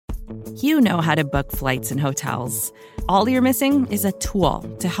You know how to book flights and hotels. All you're missing is a tool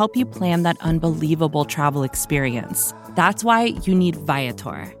to help you plan that unbelievable travel experience. That's why you need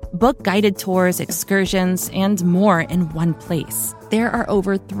Viator. Book guided tours, excursions, and more in one place. There are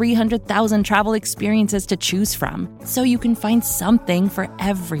over 300,000 travel experiences to choose from, so you can find something for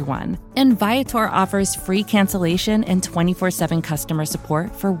everyone. And Viator offers free cancellation and 24/7 customer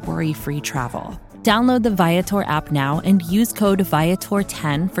support for worry-free travel. Download the Viator app now and use code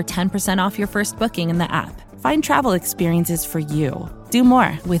Viator10 for 10% off your first booking in the app. Find travel experiences for you. Do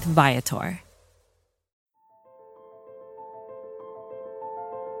more with Viator.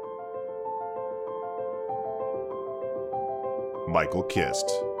 Michael Kist.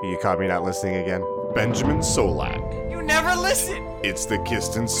 You caught me not listening again? Benjamin Solak. You never listen! It's the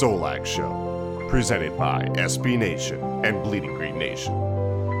Kist and Solak Show, presented by SB Nation and Bleeding Green Nation.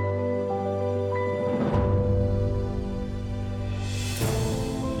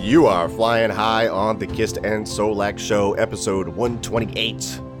 You are flying high on the Kist and Solak Show, episode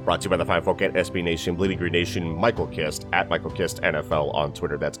 128. Brought to you by the fine folk at SB Nation, Bleeding Green Nation, Michael Kist, at Michael Kist NFL on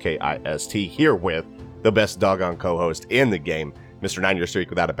Twitter. That's Kist, here with the best doggone co-host in the game, Mr. 9 Year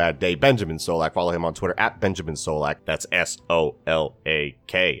Streak Without a Bad Day, Benjamin Solak. Follow him on Twitter at Benjamin Solak. That's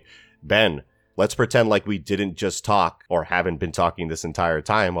Solak. Ben, let's pretend like we didn't just talk or haven't been talking this entire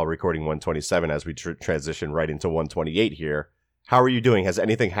time while recording 127 as we transition right into 128 here. How are you doing? Has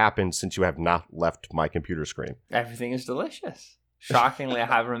anything happened since you have not left my computer screen? Everything is delicious. Shockingly, I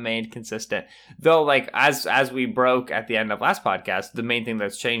have remained consistent. Though, like, as we broke at the end of last podcast, the main thing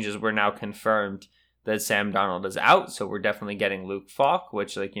that's changed is we're now confirmed that Sam Darnold is out, so we're definitely getting Luke Falk,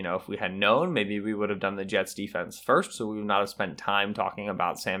 which, like, you know, if we had known, maybe we would have done the Jets defense first, so we would not have spent time talking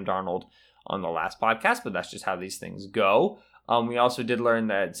about Sam Darnold on the last podcast, but that's just how these things go. We also did learn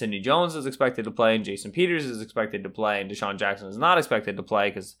that Sidney Jones is expected to play, and Jason Peters is expected to play, and Deshaun Jackson is not expected to play,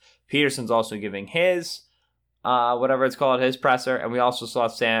 because Peterson's also giving his, whatever it's called, his presser, and we also saw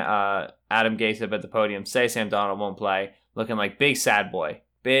Adam Gase up at the podium say Sam Darnold won't play, looking like big sad boy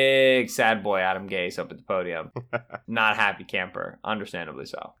Adam Gase up at the podium. Not a happy camper, understandably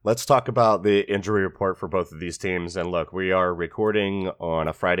so. Let's talk about the injury report for both of these teams. And look, we are recording on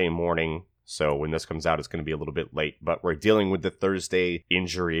a Friday morning, so when this comes out, it's going to be a little bit late. But we're dealing with the Thursday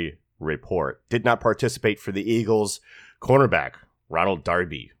injury report. Did not participate for the Eagles. Cornerback Ronald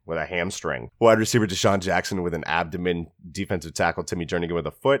Darby with a hamstring. Wide receiver Deshaun Jackson with an abdomen. Defensive tackle Timmy Jernigan with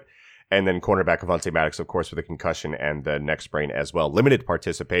a foot. And then cornerback Avonte Maddox, of course, with a concussion and the neck sprain as well. Limited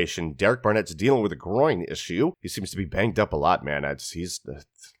participation. Derek Barnett's dealing with a groin issue. He seems to be banged up a lot, man. It's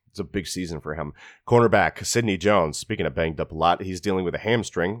a big season for him. Cornerback Sidney Jones, speaking of banged up a lot, he's dealing with a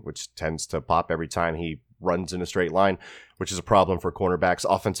hamstring, which tends to pop every time he runs in a straight line, which is a problem for cornerbacks.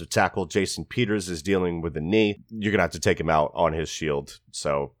 Offensive tackle Jason Peters is dealing with a knee. You're going to have to take him out on his shield.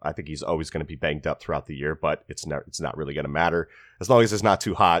 So I think he's always going to be banged up throughout the year, but it's not really going to matter as long as it's not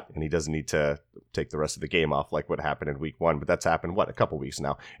too hot and he doesn't need to take the rest of the game off like what happened in week 1. But that's happened, a couple weeks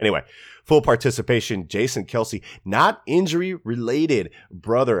now. Anyway, full participation, Jason Kelce, not injury related.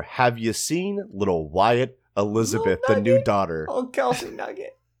 Brother, have you seen little Wyatt Elizabeth, the new daughter? Oh, Kelce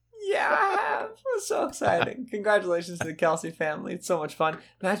Nugget. Yeah, I have. It's so exciting. Congratulations to the Kelce family. It's so much fun.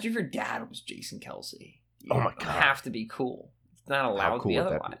 Imagine if your dad was Jason Kelce. Oh my God. Have to be cool. It's not allowed to be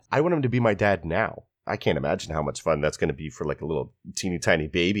otherwise. I want him to be my dad now. I can't imagine how much fun that's going to be for like a little teeny tiny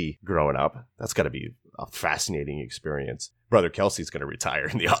baby growing up. That's got to be a fascinating experience. Brother Kelsey's going to retire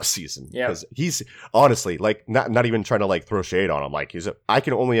in the offseason. Yeah. Because he's honestly like not even trying to like throw shade on him. Like I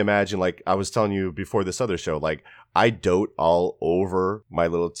can only imagine, like I was telling you before this other show, like I dote all over my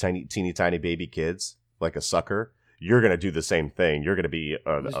little teeny tiny baby kids like a sucker. You're going to do the same thing. You're going to be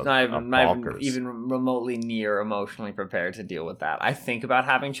not even remotely near emotionally prepared to deal with that. I think about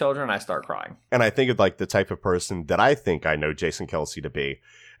having children, I start crying. And I think of like the type of person that I think I know Jason Kelce to be.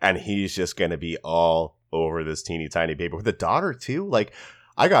 And he's just going to be all over this teeny tiny baby. With a daughter too. Like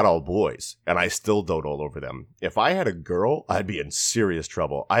I got all boys and I still dote all over them. If I had a girl, I'd be in serious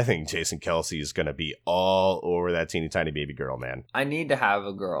trouble. I think Jason Kelce is going to be all over that teeny tiny baby girl, man. I need to have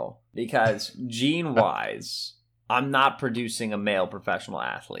a girl because gene-wise... I'm not producing a male professional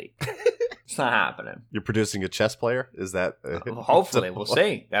athlete. It's not happening. You're producing a chess player? Is that... hopefully. We'll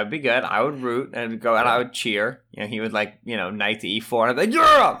see. That would be good. I would root and go and I would cheer. You know, he would like, you know, knight to e4 and I'd be like, you're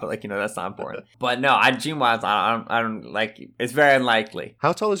up! But like, you know, that's not important. But no, gene-wise, I don't like, it's very unlikely.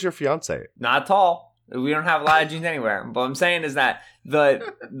 How tall is your fiance? Not tall. We don't have a lot of genes anywhere. But what I'm saying is that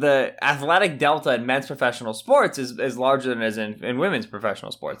the athletic delta in men's professional sports is larger than it is in women's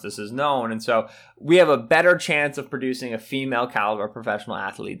professional sports. This is known. And so we have a better chance of producing a female caliber professional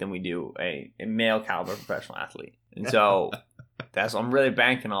athlete than we do a male caliber professional athlete. And so I'm really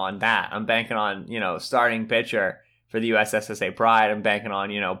banking on that. I'm banking on, starting pitcher for the USSSA Pride. I'm banking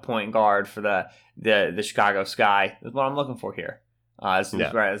on, point guard for the Chicago Sky. That's what I'm looking for here. This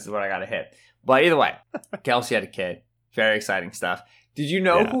is what I got to hit. But either way, Kelce had a kid. Very exciting stuff. Did you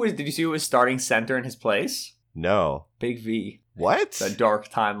know did you see who was starting center in his place? No. Big V. What? It's a dark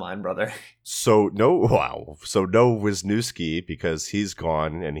timeline, brother. So no Wisniewski, because he's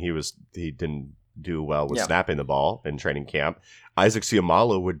gone and he didn't do well with snapping the ball in training camp. Isaac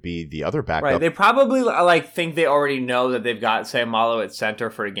Seumalo would be the other backup. Right. They probably think they already know that they've got Seumalo at center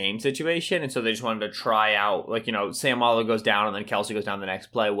for a game situation, and so they just wanted to try out, Seumalo goes down and then Kelce goes down the next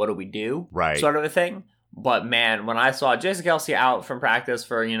play. What do we do? Right. Sort of a thing. But man, when I saw Jason Kelce out from practice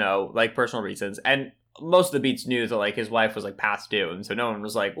for, personal reasons, and most of the beats knew that his wife was past due, and so no one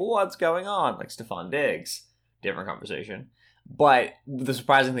was like, what's going on? Like Stephon Diggs. Different conversation. But the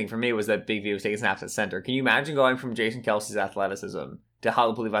surprising thing for me was that Big V was taking snaps at center. Can you imagine going from Jason Kelce's athleticism to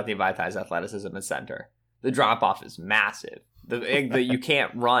Halapoulivaati Vaitai's athleticism at center? The drop-off is massive. You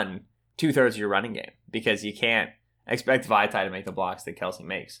can't run 2/3 of your running game because you can't expect Vaitai to make the blocks that Kelce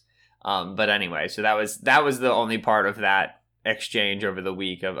makes. But anyway, so that was the only part of that exchange over the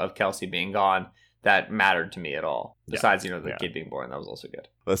week of Kelce being gone that mattered to me at all. Besides, the kid being born, that was also good.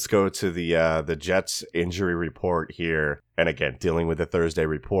 Let's go to the Jets injury report here. And again, dealing with the Thursday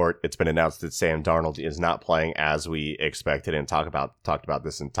report, it's been announced that Sam Darnold is not playing as we expected and talked about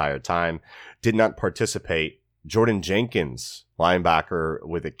this entire time. Did not participate. Jordan Jenkins, linebacker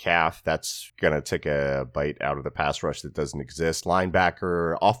with a calf, that's going to take a bite out of the pass rush that doesn't exist.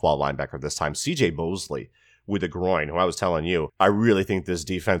 Linebacker, off-ball linebacker this time, CJ Mosley with a groin, who I was telling you, I really think this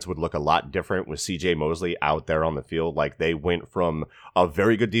defense would look a lot different with CJ Mosley out there on the field. They went from a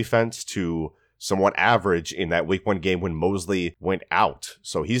very good defense to somewhat average in that week 1 game when Mosley went out.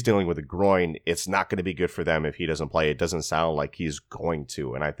 So he's dealing with a groin. It's not going to be good for them if he doesn't play. It doesn't sound like he's going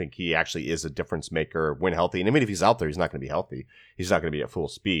to. And I think he actually is a difference maker when healthy. And I mean, if he's out there, he's not going to be healthy. He's not going to be at full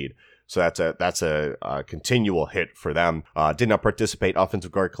speed. So that's a continual hit for them. Did not participate.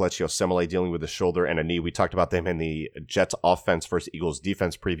 Offensive guard Kelechi Osemele dealing with a shoulder and a knee. We talked about them in the Jets offense versus Eagles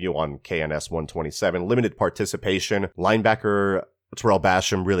defense preview on KNS 127. Limited participation. Linebacker Terrell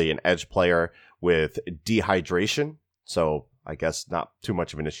Basham, really an edge player with dehydration. So I guess not too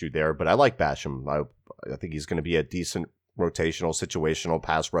much of an issue there. But I like Basham. I think he's going to be a decent rotational, situational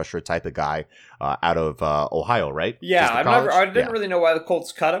pass rusher type of guy out of Ohio, right? Yeah, I didn't really know why the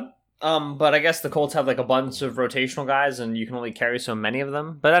Colts cut him. But I guess the Colts have a bunch of rotational guys, and you can only carry so many of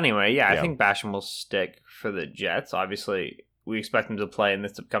them. But anyway, I think Basham will stick for the Jets. Obviously, we expect him to play in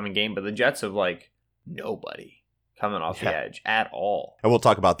this upcoming game, but the Jets have nobody coming off the edge at all. And we'll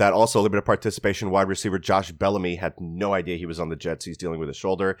talk about that. Also, a little bit of participation. Wide receiver Josh Bellamy had no idea he was on the Jets. He's dealing with a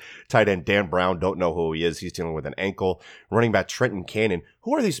shoulder. Tight end Dan Brown, don't know who he is. He's dealing with an ankle. Running back Trenton Cannon.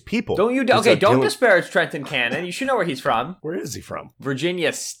 Who are these people? Don't disparage Trenton Cannon. You should know where he's from. Where is he from?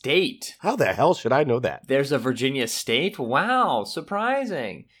 Virginia State. How the hell should I know that? There's a Virginia State? Wow,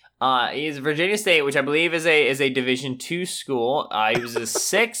 surprising. He's Virginia State, which I believe is a Division II school. He was a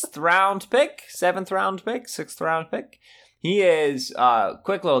 7th round pick. He is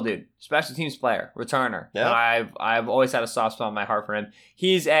quick little dude, special teams player, returner. Yeah. I've always had a soft spot in my heart for him.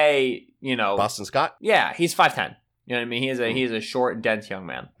 He's a Boston Scott. Yeah, he's 5'10". You know what I mean? He is a short, dense young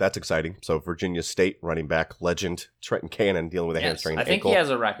man. That's exciting. So Virginia State running back legend Trenton Cannon dealing with a hamstring ankle. I think he has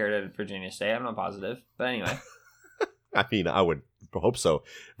a record at Virginia State. I'm not positive, but anyway. I mean, I would hope so.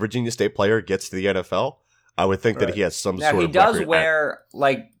 Virginia State player gets to the NFL. I would think that he has some sort of. He does wear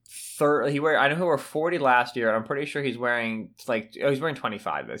I know he wore 40 last year, and I'm pretty sure he's wearing he's wearing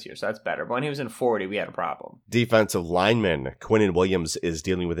 25 this year, so that's better. But when he was in 40, we had a problem. Defensive lineman Quinnen Williams is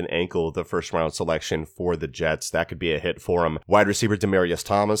dealing with an ankle, the first round selection for the Jets. That could be a hit for him. Wide receiver Demaryius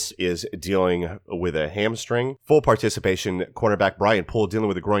Thomas is dealing with a hamstring. Full participation, cornerback Brian Poole dealing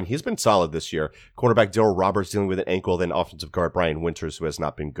with a groin. He's been solid this year. Cornerback Daryl Roberts dealing with an ankle. Then offensive guard Brian Winters, who has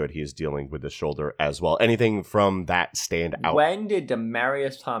not been good. He is dealing with the shoulder as well. Anything from that stand out? When did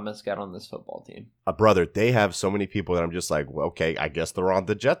Demaryius Thomas get on this football team? Brother, they have so many people that I'm just like, well, okay, I guess they're on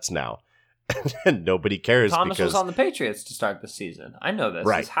the Jets now. And nobody cares. Thomas was on the Patriots to start the season. I know this.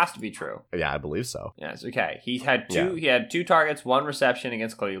 Right. This has to be true. Yeah, I believe so. Yes, okay. He had two targets, 1 reception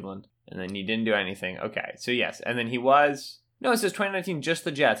against Cleveland, and then he didn't do anything. Okay, so yes. And then it says 2019, just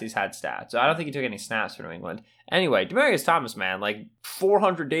the Jets, he's had stats. So I don't think he took any snaps for New England. Anyway, Demaryius Thomas, man,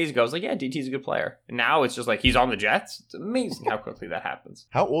 400 days ago, I was like, yeah, DT's a good player. And now it's just he's on the Jets. It's amazing how quickly that happens.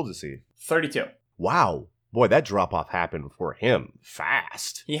 How old is he? 32. Wow. Boy, that drop-off happened for him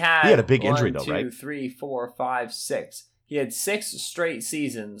fast. He had a big injury, though, right? 1, 2, 3, 4, 5, 6. He had 6 straight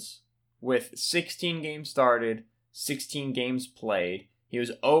seasons with 16 games started, 16 games played. He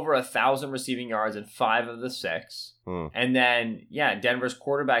was over 1,000 receiving yards in 5 of the 6. And then, Denver's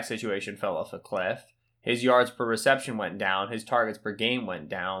quarterback situation fell off a cliff. His yards per reception went down. His targets per game went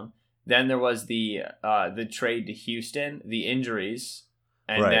down. Then there was the trade to Houston, the injuries,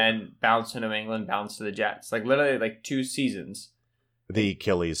 and then bounce to New England, bounce to the Jets. Like literally like 2 seasons. The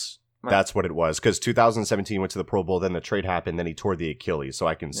Achilles. That's what it was. Because 2017 went to the Pro Bowl, then the trade happened, then he tore the Achilles. So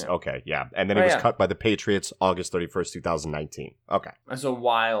I can... Okay, yeah. And then he was cut by the Patriots August 31st, 2019. Okay. That's a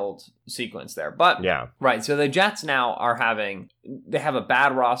wild sequence there. But... Yeah. Right, so the Jets now are having... They have a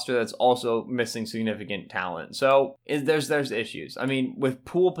bad roster that's also missing significant talent. So there's issues. I mean, with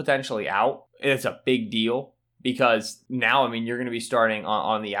Poole potentially out, it's a big deal. Because now, I mean, you're going to be starting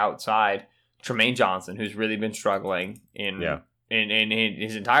on the outside Tremaine Johnson, who's really been struggling in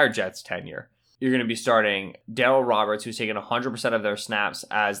his entire Jets tenure. You're going to be starting Darryl Roberts, who's taken 100% of their snaps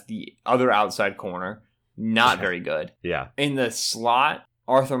as the other outside corner. Not very good. Yeah. In the slot,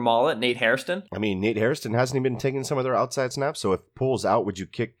 Arthur Mollett, Nate Hairston. I mean, Nate Hairston hasn't even taken some of their outside snaps. So if Poole's out, would you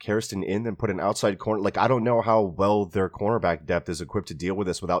kick Hairston in and put an outside corner? Like, I don't know how well their cornerback depth is equipped to deal with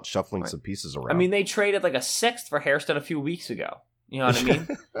this without shuffling some pieces around. I mean, they traded like a 6th for Hairston a few weeks ago. You know what I mean?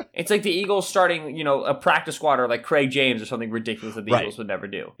 It's like the Eagles starting, a practice squad or like Craig James or something ridiculous that the Eagles would never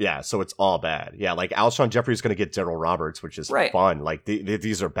do. Yeah, so it's all bad. Yeah, like Alshon Jeffrey's going to get Darryl Roberts, which is fun. Like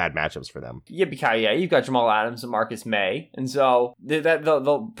these are bad matchups for them. Yeah, you've got Jamal Adams and Marcus May, and so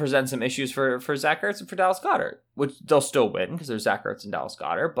they'll present some issues for Zach Ertz and for Dallas Goedert, which they'll still win because there's Zach Ertz and Dallas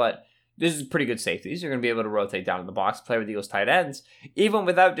Goedert, but this is pretty good safeties. You're going to be able to rotate down in the box, play with the Eagles tight ends. Even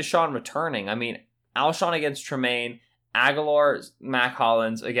without Deshaun returning, I mean, Alshon against Tremaine, Aguilar, Mac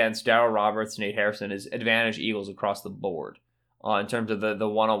Hollins against Darryl Roberts, Nate Hairston is advantage Eagles across the board in terms of the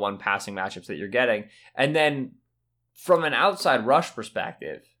one-on-one passing matchups that you're getting. And then from an outside rush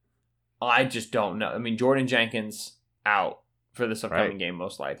perspective, I just don't know. I mean, Jordan Jenkins out for this upcoming game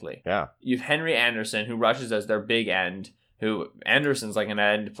most likely. Yeah. You have Henry Anderson, who rushes as their big end, who Anderson's like an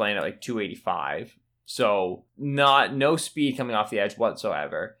end playing at like 285. So no speed coming off the edge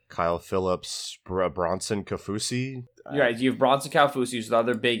whatsoever. Kyle Phillips, Bronson Kaufusi. You're right. You have Bronson Kaufusi, who's the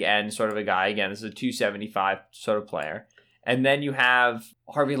other big end sort of a guy. Again, this is a 275 sort of player. And then you have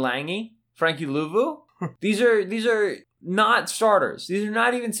Harvey Lange, Frankie Louvu. These are not starters. These are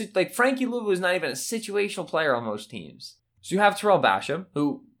not even like Frankie Louvu is not even a situational player on most teams. So you have Terrell Basham,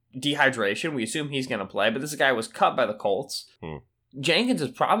 who dehydration. We assume he's going to play, but this guy was cut by the Colts. Jenkins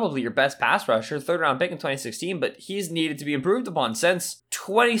is probably your best pass rusher, 3rd-round pick in 2016, but he's needed to be improved upon since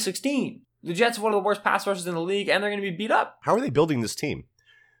 2016. The Jets are one of the worst pass rushers in the league, and they're going to be beat up. How are they building this team?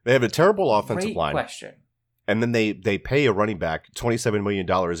 They have a terrible offensive line. Great question. And then they pay a running back $27 million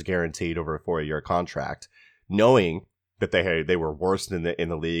guaranteed over a 4-year contract, knowing that they were worst in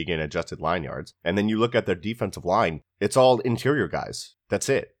the league in adjusted line yards. And then you look at their defensive line, it's all interior guys. That's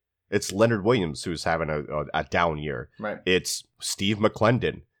it. It's Leonard Williams who's having a down year. Right. It's Steve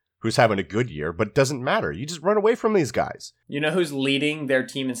McClendon who's having a good year, but it doesn't matter. You just run away from these guys. You know who's leading their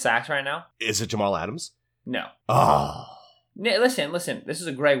team in sacks right now? Is it Jamal Adams? No. Oh. Listen. This is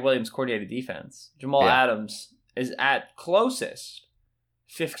a Greg Williams coordinated defense. Jamal Adams is at closest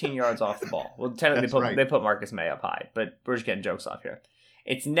 15 yards off the ball. Well, technically they put Marcus May up high, but we're just getting jokes off here.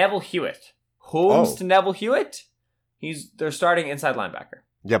 It's Neville Hewitt. Who's to Neville Hewitt? They're starting inside linebacker.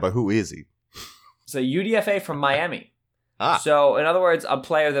 Yeah, but who is he? It's a UDFA from Miami. So, in other words, a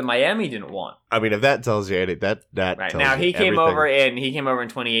player that Miami didn't want. I mean, if that tells you anything, that right tells now you he came everything. over in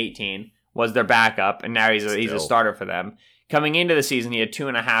 2018, was their backup, and now he's a starter for them. Coming into the season, he had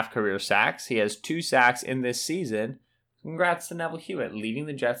 2.5 career sacks. He has 2 sacks in this season. Congrats to Neville Hewitt, leading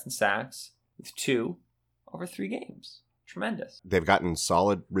the Jets in sacks with 2 over 3 games. Tremendous. They've gotten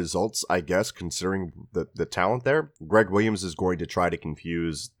solid results, I guess, considering the talent there. Greg Williams is going to try to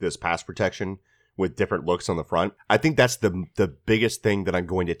confuse this pass protection with different looks on the front. I think that's the biggest thing that I'm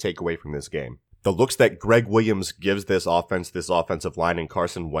going to take away from this game. The looks that Greg Williams gives this offensive line, and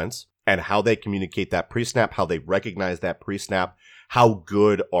Carson Wentz, and how they communicate that pre-snap, how they recognize that pre-snap, how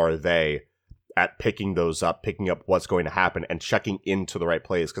good are they at picking those up, picking up what's going to happen, and checking into the right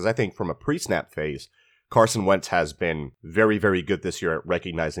plays. Because I think from a pre-snap phase, Carson Wentz has been very, very good this year at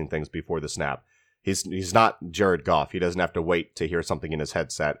recognizing things before the snap. He's not Jared Goff. He doesn't have to wait to hear something in his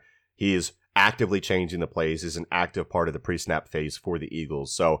headset. He's actively changing the plays. He's an active part of the pre-snap phase for the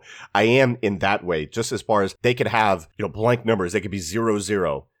Eagles. So I am in that way, just as far as they could have, blank numbers. They could be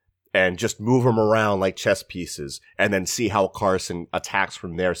 0-0. and just move them around like chess pieces and then see how Carson attacks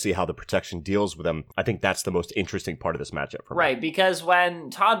from there, see how the protection deals with them. I think that's the most interesting part of this matchup for me. Right, because when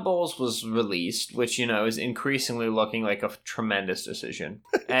Todd Bowles was released, which, is increasingly looking like a tremendous decision,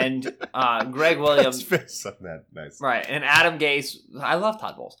 and Greg Williams... Nice. Right, and Adam Gase... I love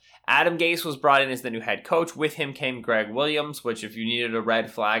Todd Bowles. Adam Gase was brought in as the new head coach. With him came Greg Williams, which if you needed a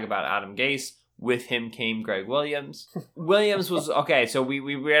red flag about Adam Gase... With him came Greg Williams. Williams was, okay, so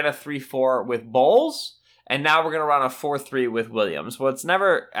we ran a 3-4 with Bowles, and now we're going to run a 4-3 with Williams. Well, it's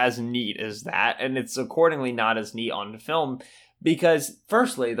never as neat as that, and it's accordingly not as neat on film, because,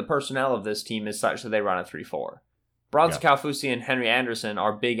 firstly, the personnel of this team is such that they run a 3-4. Bronson Kaufusi and Henry Anderson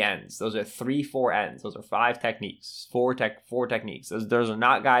are big ends. Those are 3-4 ends. Those are 5 techniques, 4 techniques. Those are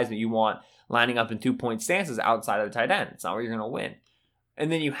not guys that you want lining up in 2-point stances outside of the tight end. It's not where you're going to win.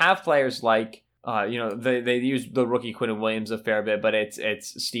 And then you have players like... they use the rookie Quinnen Williams a fair bit, but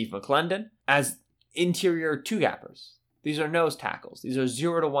it's Steve McClendon as interior 2-gappers. These are nose tackles. These are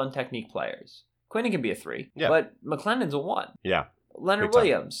 0-1 technique players. Quinnen can be a 3, but McClendon's a 1. Yeah. Leonard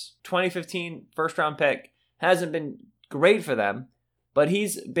Williams, 2015 first-round pick, hasn't been great for them, but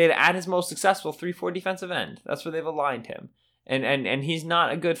he's been at his most successful 3-4 defensive end. That's where they've aligned him. And he's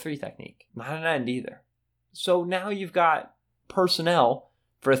not a good 3 technique. Not an end either. So now you've got personnel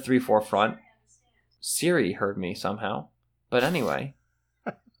for a 3-4 front. Siri heard me somehow. But anyway,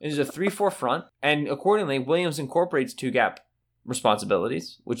 it is a 3-4 front, and accordingly, Williams incorporates 2-gap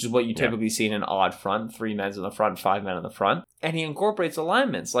responsibilities, which is what you typically see in an odd front, 3 men in the front, 5 men in the front. And he incorporates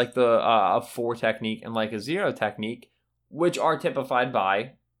alignments like the 4 technique and like a 0 technique, which are typified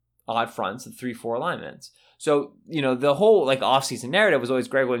by odd fronts of 3-4 alignments. So, the whole offseason narrative was always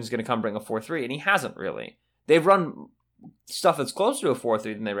Greg Williams is going to come bring a 4-3, and he hasn't really. They've run stuff that's closer to a 4-3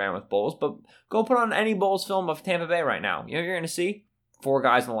 than they ran with Bowles, but go put on any Bowles film of Tampa Bay right now. You're going to see 4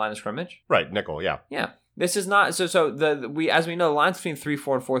 guys in the line of scrimmage. Right, nickel, yeah. Yeah. This is not as we know, the lines between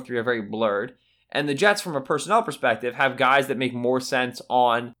 3-4 and 4-3 are very blurred. And the Jets, from a personnel perspective, have guys that make more sense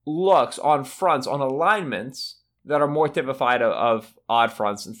on looks, on fronts, on alignments that are more typified of odd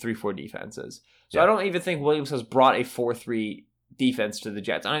fronts and 3-4 defenses. So I don't even think Williams has brought a 4-3 defense to the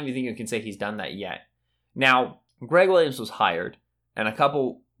Jets. I don't even think you can say he's done that yet. Now, Greg Williams was hired, and a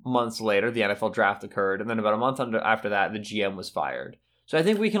couple months later, the NFL draft occurred, and then about a month after that, the GM was fired. So I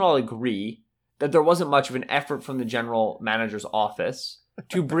think we can all agree that there wasn't much of an effort from the general manager's office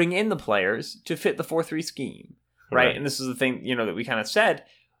to bring in the players to fit the 4-3 scheme, right? And this is the thing, that we kind of said.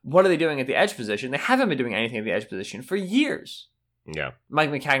 What are they doing at the edge position? They haven't been doing anything at the edge position for years. Yeah.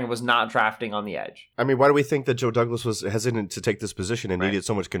 Mike Maccagnan was not drafting on the edge. I mean, why do we think that Joe Douglas was hesitant to take this position and needed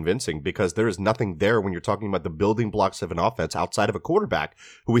so much convincing? Because there is nothing there when you're talking about the building blocks of an offense outside of a quarterback,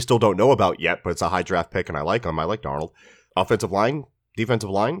 who we still don't know about yet, but it's a high draft pick, and I like him. I like Darnold. Offensive line, defensive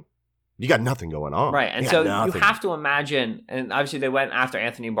line, you got nothing going on. Right, and so you have to imagine, and obviously they went after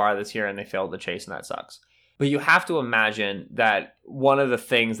Anthony Barr this year, and they failed to chase, and that sucks. But you have to imagine that one of the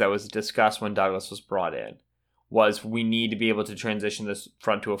things that was discussed when Douglas was brought in was we need to be able to transition this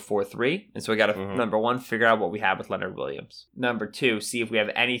front to a 4-3. And so we got to, number one, figure out what we have with Leonard Williams. Number two, see if we have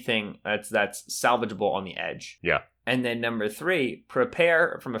anything that's salvageable on the edge. Yeah. And then number three,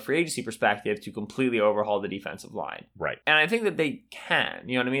 prepare from a free agency perspective to completely overhaul the defensive line. Right. And I think that they can.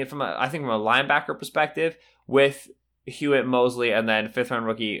 You know what I mean? I think from a linebacker perspective, with Hewitt, Mosley, and then fifth-round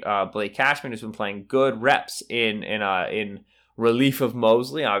rookie Blake Cashman, who's been playing good reps in relief of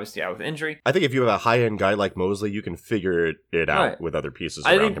Mosley, obviously out with injury. I think if you have a high-end guy like Mosley, you can figure it out with other pieces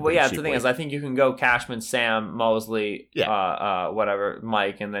around him. Well, the thing is, I think you can go Cashman, Sam, Mosley,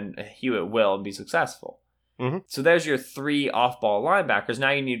 Mike, and then Hewitt will and be successful. Mm-hmm. So there's your 3 off-ball linebackers. Now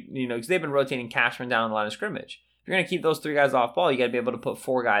you need, because they've been rotating Cashman down the line of scrimmage. If you're going to keep those 3 guys off ball, you got to be able to put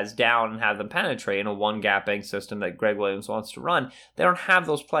 4 guys down and have them penetrate in a one-gapping system that Greg Williams wants to run. They don't have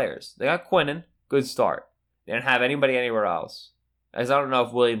those players. They got Quinnen, good start. They don't have anybody anywhere else. As I don't know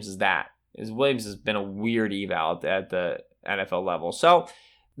if Williams is that. Williams has been a weird eval at the NFL level. So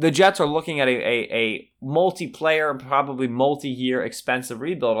the Jets are looking at a multiplayer, probably multi-year expensive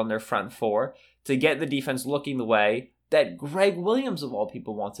rebuild on their front 4 to get the defense looking the way that Greg Williams, of all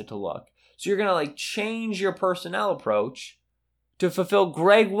people, wants it to look. So you're going to change your personnel approach to fulfill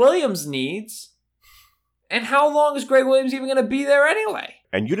Greg Williams' needs. And how long is Greg Williams even going to be there anyway?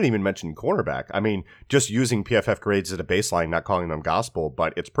 And you didn't even mention cornerback. I mean, just using PFF grades as a baseline, not calling them gospel,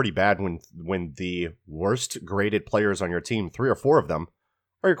 but it's pretty bad when the worst graded players on your team, 3 or 4 of them,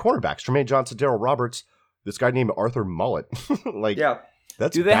 are your cornerbacks. Jermaine Johnson, Darryl Roberts, this guy named Arthur Mullet.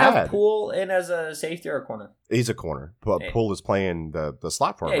 That's Do they bad. have Poole in as a safety or a corner? He's a corner. But Poole is playing the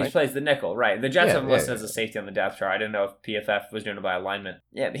slot for him, Yeah, right? he plays the nickel, right. The Jets Yeah, have him listed as a safety on the depth chart. I didn't know if PFF was doing it by alignment.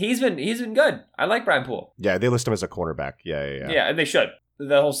 Yeah, he's been good. I like Brian Poole. Yeah, they list him as a cornerback. Yeah. Yeah, and they should.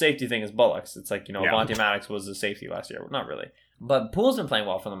 The whole safety thing is bullocks. It's like, Yeah. Avonte Maddox was a safety last year. Not really. But Poole's been playing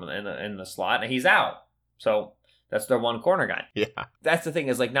well for them in the slot, and he's out. So that's their one corner guy. Yeah. That's the thing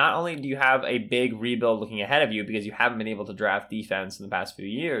is, like, not only do you have a big rebuild looking ahead of you because you haven't been able to draft defense in the past few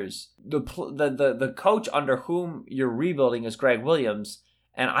years, the coach under whom you're rebuilding is Greg Williams,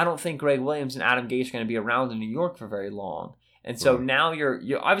 and I don't think Greg Williams and Adam Gase are going to be around in New York for very long. And so now you're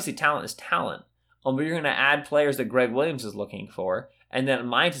obviously talent is talent, but you're going to add players that Greg Williams is looking for, and then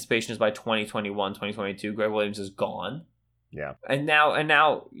my anticipation is by 2021, 2022, Greg Williams is gone. Yeah. And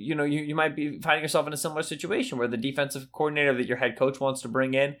now, you might be finding yourself in a similar situation where the defensive coordinator that your head coach wants to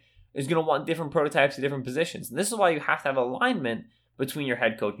bring in is going to want different prototypes at different positions. And this is why you have to have alignment between your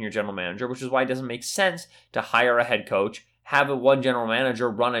head coach and your general manager, which is why it doesn't make sense to hire a head coach, have one general manager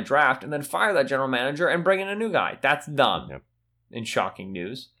run a draft, and then fire that general manager and bring in a new guy. That's dumb. Yep. In shocking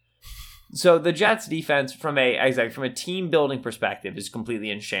news. So the Jets defense from a team building perspective is completely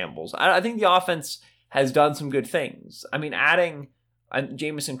in shambles. I think the offense has done some good things. I mean, adding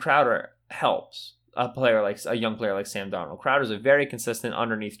Jamison Crowder helps a young player like Sam Darnold. Crowder's a very consistent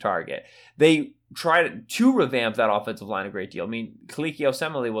underneath target. They tried to revamp that offensive line a great deal. I mean, Kaliki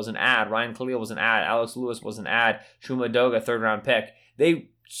Osemele was an ad. Ryan Khalil was an ad. Alex Lewis was an ad. Shuma Doga, 3rd-round pick. They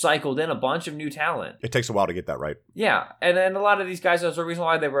cycled in a bunch of new talent. It takes a while to get that right. Yeah, and then a lot of these guys, there's a reason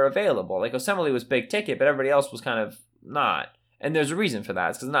why they were available. Like, Osemele was big ticket, but everybody else was kind of not. And there's a reason for that.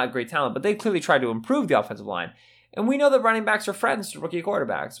 It's because it's not great talent, but they clearly tried to improve the offensive line. And we know that running backs are friends to rookie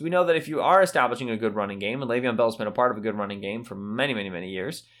quarterbacks. We know that if you are establishing a good running game, and Le'Veon Bell's been a part of a good running game for many, many, many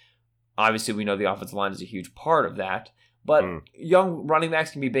years, obviously we know the offensive line is a huge part of that. But young running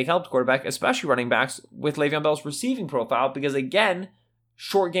backs can be big help to quarterback, especially running backs with Le'Veon Bell's receiving profile, because again,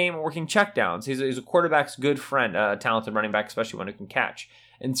 short game working checkdowns. He's a quarterback's good friend, a talented running back, especially when he can catch.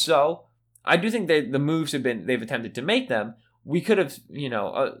 And so I do think that the moves they've attempted to make them. We could have,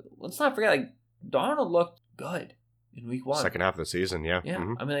 let's not forget, like, Darnold looked good in week 1. Second half of the season, yeah. Yeah.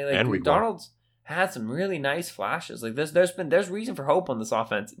 Mm-hmm. I mean, like, and week Darnold's had some really nice flashes. Like, there's reason for hope on this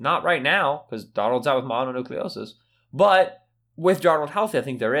offense. Not right now, because Darnold's out with mononucleosis. But with Darnold healthy, I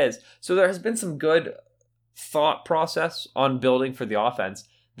think there is. So there has been some good thought process on building for the offense.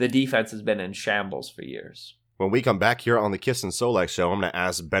 The defense has been in shambles for years. When we come back here on the Kiss and Solak show, I'm going to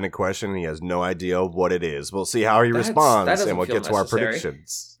ask Ben a question, and he has no idea what it is. We'll see how he responds, and we'll get to our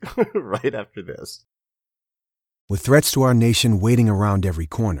predictions right after this. With threats to our nation waiting around every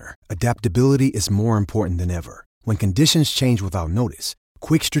corner, adaptability is more important than ever. When conditions change without notice,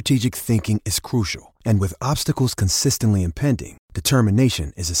 quick strategic thinking is crucial. And with obstacles consistently impending,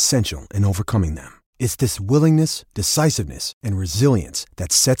 determination is essential in overcoming them. It's this willingness, decisiveness, and resilience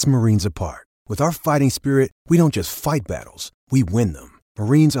that sets Marines apart. With our fighting spirit, we don't just fight battles, we win them.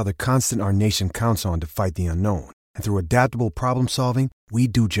 Marines are the constant our nation counts on to fight the unknown. And through adaptable problem solving, we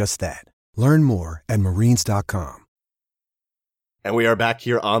do just that. Learn more at marines.com. And we are back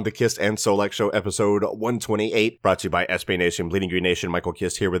here on the Kiss and Solak show, episode 128, brought to you by SB Nation, Bleeding Green Nation. Michael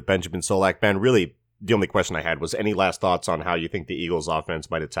Kiss here with Benjamin Solak. Ben, really, the only question I had was any last thoughts on how you think the Eagles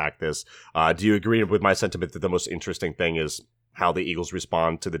offense might attack this? Do you agree with my sentiment that the most interesting thing is how the Eagles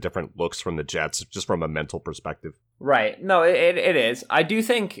respond to the different looks from the Jets, just from a mental perspective? Right. No, it is. I do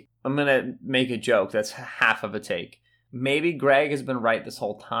think I'm going to make a joke that's half of a take. Maybe Greg has been right this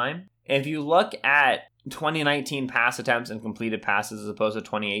whole time. If you look at 2019 pass attempts and completed passes as opposed to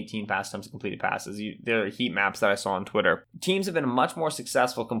 2018 pass attempts and completed passes, there are heat maps that I saw on Twitter. Teams have been much more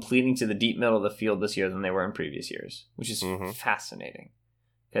successful completing to the deep middle of the field this year than they were in previous years, which is fascinating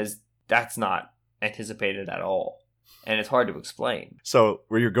because that's not anticipated at all. And it's hard to explain. So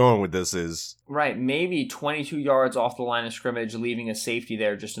where you're going with this is... Right, maybe 22 yards off the line of scrimmage, leaving a safety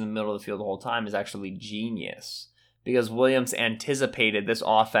there just in the middle of the field the whole time is actually genius. Because Williams anticipated this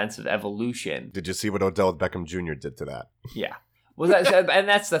offensive evolution. Did you see what Odell Beckham Jr. did to that? Yeah. And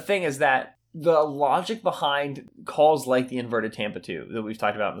that's the thing is that the logic behind calls like the inverted Tampa 2 that we've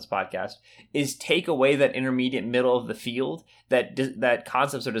talked about in this podcast is take away that intermediate middle of the field that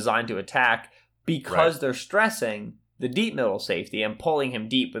concepts are designed to attack because they're stressing the deep middle safety and pulling him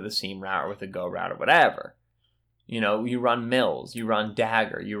deep with a seam route or with a go route or whatever. You run Mills, you run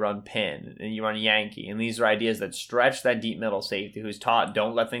Dagger, you run Pin, and you run Yankee. And these are ideas that stretch that deep middle safety who's taught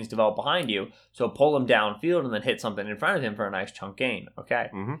don't let things develop behind you. So pull him downfield and then hit something in front of him for a nice chunk gain. Okay.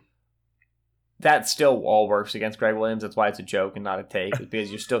 Mm-hmm. That still all works against Greg Williams. That's why it's a joke and not a take. Because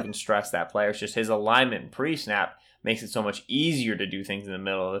you still can stress that player. It's just his alignment pre-snap makes it so much easier to do things in the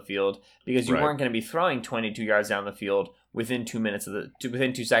middle of the field because you Right. weren't going to be throwing 22 yards down the field within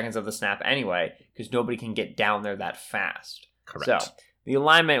 2 seconds of the snap anyway, because nobody can get down there that fast. Correct. So the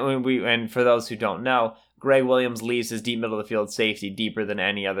alignment, and for those who don't know, Greg Williams leaves his deep middle of the field safety deeper than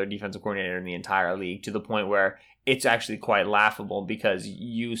any other defensive coordinator in the entire league, to the point where it's actually quite laughable because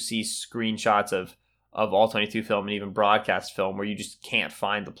you see screenshots of all 22 film and even broadcast film where you just can't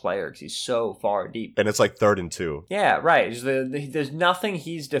find the player because he's so far deep. And it's like 3rd and 2. Yeah, right. There's nothing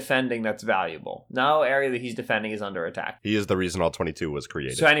he's defending that's valuable. No area that he's defending is under attack. He is the reason all 22 was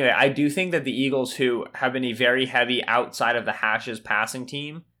created. So anyway, I do think that the Eagles, who have been a very heavy outside of the hashes passing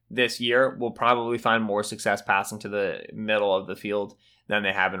team this year, will probably find more success passing to the middle of the field than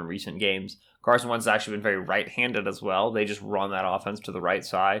they have in recent games. Carson Wentz has actually been very right-handed as well. They just run that offense to the right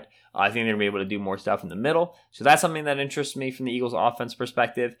side. I think they're going to be able to do more stuff in the middle. So that's something that interests me from the Eagles' offense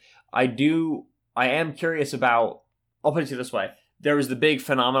perspective. I am curious about, I'll put it to you this way. There was the big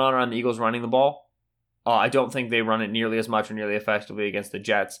phenomenon around the Eagles running the ball. I don't think they run it nearly as much or nearly effectively against the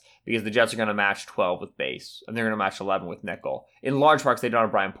Jets, because the Jets are going to match 12 with base, and they're going to match 11 with nickel. In large parts, they don't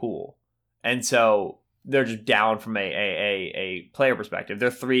have Brian Poole. And so they're just down from a player perspective.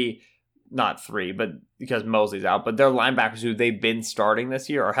 They're not three, but because Mosley's out, but their linebackers who they've been starting this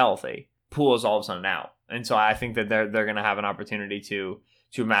year are healthy. Poole is all of a sudden out. And so I think that they're going to have an opportunity to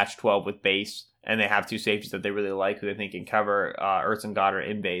match 12 with base, and they have two safeties that they really like who they think can cover Ertz and Goddard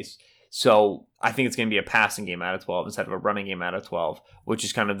in base. So I think it's going to be a passing game out of 12 instead of a running game out of 12, which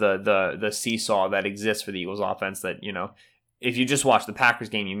is kind of the seesaw that exists for the Eagles offense that, you know, if you just watch the Packers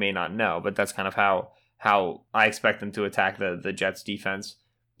game, you may not know, but that's kind of how I expect them to attack the Jets defense.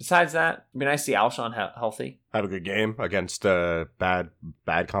 Besides that, I mean, I see Alshon healthy. Have a good game against bad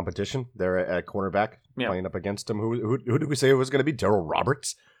competition there at cornerback, playing up against him. Who did we say it was going to be? Darryl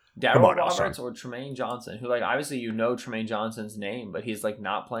Roberts? Darryl Roberts or Tremaine Johnson, who, like, obviously you know Tremaine Johnson's name, but he's, like,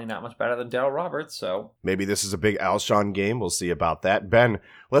 not playing that much better than Darryl Roberts, so. Maybe this is a big Alshon game. We'll see about that. Ben,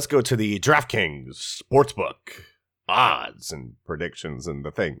 let's go to the DraftKings Sportsbook odds and predictions and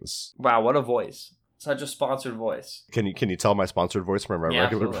the things. Wow, what a voice. Such a sponsored voice. Can you tell my sponsored voice from my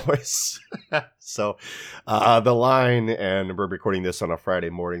regular absolutely. voice? So the line, and we're recording this on a Friday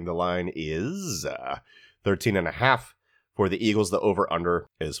morning, the line is 13.5 for the Eagles. The over-under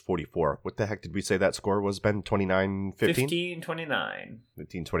is 44. What the heck did we say that score was, Ben? 29-15? 15-29.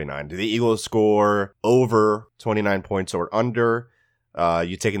 15-29. Do the Eagles score over 29 points or under?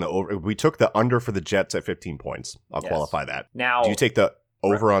 You taking the over? We took the under for the Jets at 15 points. I'll qualify that. Now, do you take the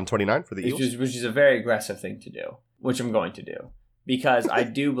over on 29 for the Eagles? Which is a very aggressive thing to do, which I'm going to do. Because I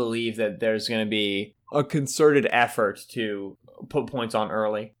do believe that there's going to be a concerted effort to put points on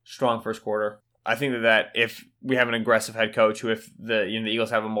early. Strong first quarter. I think that if we have an aggressive head coach who, if the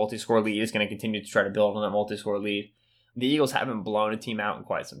Eagles have a multi-score lead, is going to continue to try to build on that multi-score lead. The Eagles haven't blown a team out in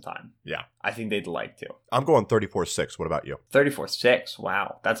quite some time. Yeah. I think they'd like to. I'm going 34-6. What about you? 34-6.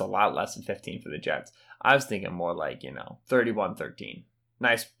 Wow. That's a lot less than 15 for the Jets. I was thinking more like, 31-13.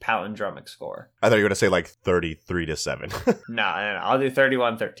 Nice palindromic score. I thought you were going to say like 33-7. No. I'll do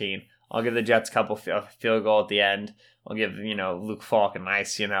 31-13. I'll give the Jets a couple field goal at the end. I'll give, Luke Falk a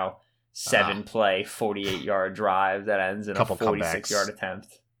nice, 7-play, 48-yard drive that ends in a 46-yard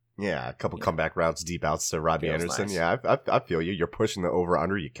attempt. Yeah, a couple comeback routes, deep outs to Robbie Anderson. Nice. Yeah, I feel you. You're pushing the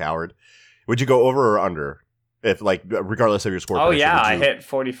over-under, you coward. Would you go over or under? If, regardless of your score prediction? Yeah, I hit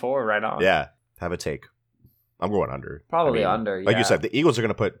 44 right on. Yeah, have a take. I'm going under. Probably under, yeah. Like you said, the Eagles are going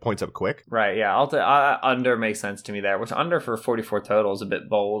to put points up quick. Right, yeah. Under makes sense to me there, which under for 44 total is a bit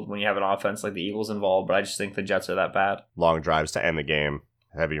bold when you have an offense like the Eagles involved, but I just think the Jets are that bad. Long drives to end the game.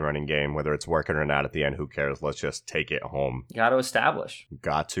 Heavy running game. Whether it's working or not at the end, who cares? Let's just take it home. Got to establish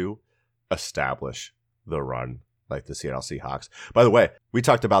the run like the Seattle Seahawks. By the way, we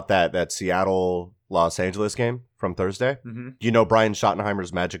talked about that Seattle-Los Angeles game from Thursday. Mm-hmm. Do you know Brian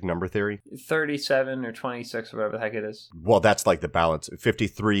Schottenheimer's magic number theory? 37 or 26 or whatever the heck it is. Well, that's like the balance.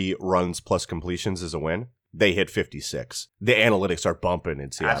 53 runs plus completions is a win. They hit 56. The analytics are bumping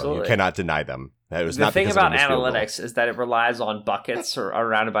in Seattle. Absolutely. You cannot deny them. The thing about analytics is that it relies on buckets or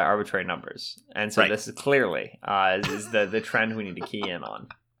surrounded by arbitrary numbers. And so This is clearly is the trend we need to key in on.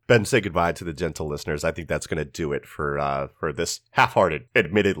 Ben, say goodbye to the gentle listeners. I think that's going to do it for this half-hearted,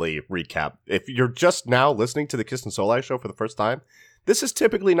 admittedly, recap. If you're just now listening to the Kiss and Solai show for the first time, this is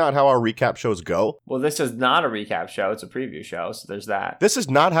typically not how our recap shows go. Well, this is not a recap show. It's a preview show, so there's that. This is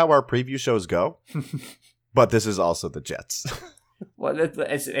not how our preview shows go, but this is also the Jets. Well,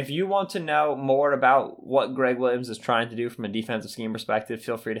 if you want to know more about what Greg Williams is trying to do from a defensive scheme perspective,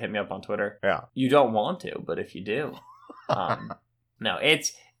 feel free to hit me up on Twitter. Yeah. You don't want to, but if you do. No,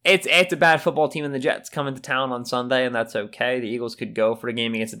 It's a bad football team, and the Jets come into town on Sunday, and that's okay. The Eagles could go for a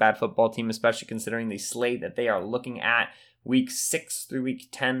game against a bad football team, especially considering the slate that they are looking at week 6 through week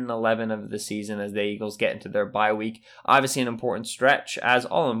 10 and 11 of the season as the Eagles get into their bye week. Obviously an important stretch, as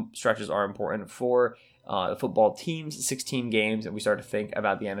all stretches are important for football teams, 16 games, and we start to think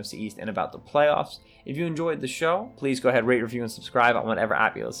about the NFC East and about the playoffs. If you enjoyed the show, please go ahead, rate, review, and subscribe on whatever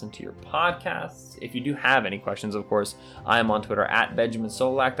app you listen to your podcasts. If you do have any questions, of course, I am on Twitter at Benjamin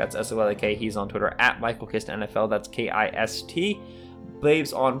Solak, that's Solak. He's on Twitter at Michael Kist NFL, that's KIST.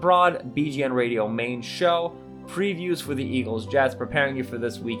 Babes on Broad, BGN Radio main show. Previews for the Eagles Jets, preparing you for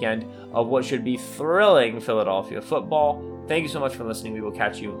this weekend of what should be thrilling Philadelphia football. Thank you so much for listening. We will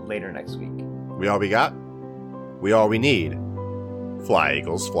catch you later next week. We all we got. We all we need. Fly,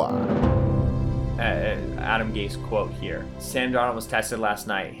 Eagles, fly. Adam Gase quote here. Sam Darnold was tested last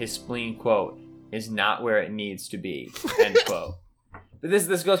night. His spleen, quote, is not where it needs to be, end quote. But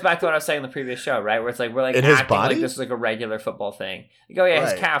this goes back to what I was saying in the previous show, right? Where it's like we're like in acting his body? like this is like a regular football thing. Like, oh yeah,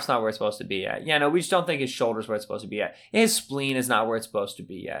 his Right. calf's not where it's supposed to be yet. Yeah, no, we just don't think his shoulder's where it's supposed to be yet. His spleen is not where it's supposed to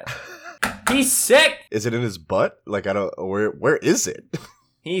be yet. He's sick. Is it in his butt? Like, I don't. Where is it?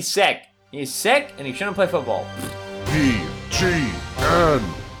 He's sick. He's sick, and he shouldn't play football. BGN.